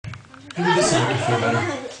Can do this one, I feel better.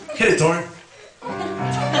 Hit it, Doran.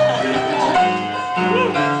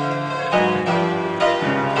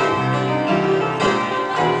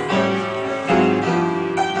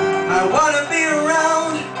 I wanna be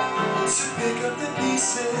around to pick up the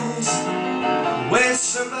pieces when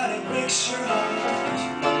somebody breaks your heart.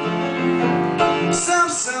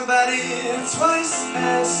 Somebody twice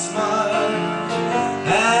as smart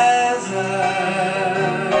as I.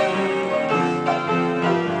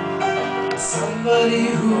 Somebody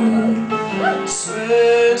who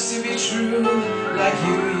swears to be true like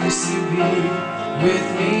you used to be with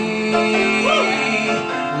me. Will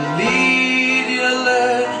lead you to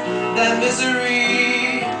learn that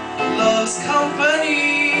misery loves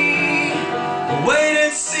company. Wait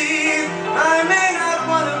and see, I may not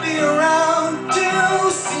want to be around to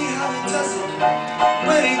see how he does it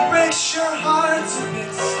when he breaks your heart to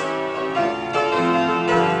bits.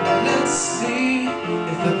 Let's see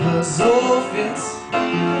if the puzzle fits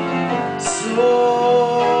so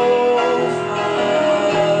far.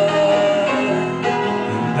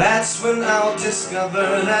 And that's when I'll discover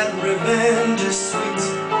that revenge is sweet.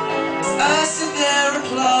 As I sit there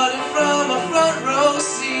applauding from a front row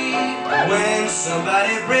seat when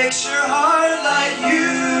somebody breaks your heart like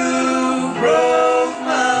you broke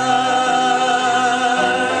mine.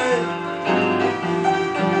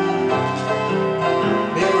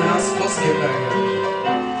 Maybe we're not supposed to get back at it.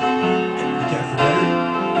 You can't forget it?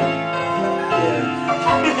 Yeah.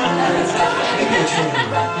 Maybe I should.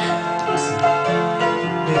 Listen.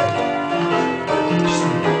 Yeah.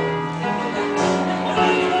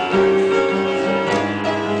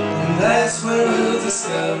 That's when we'll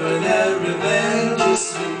discover that revenge is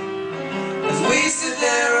sweet. As we sit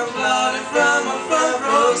there applauding from a front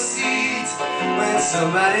row seat when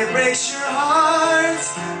somebody breaks your heart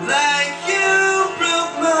like you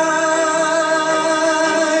broke mine.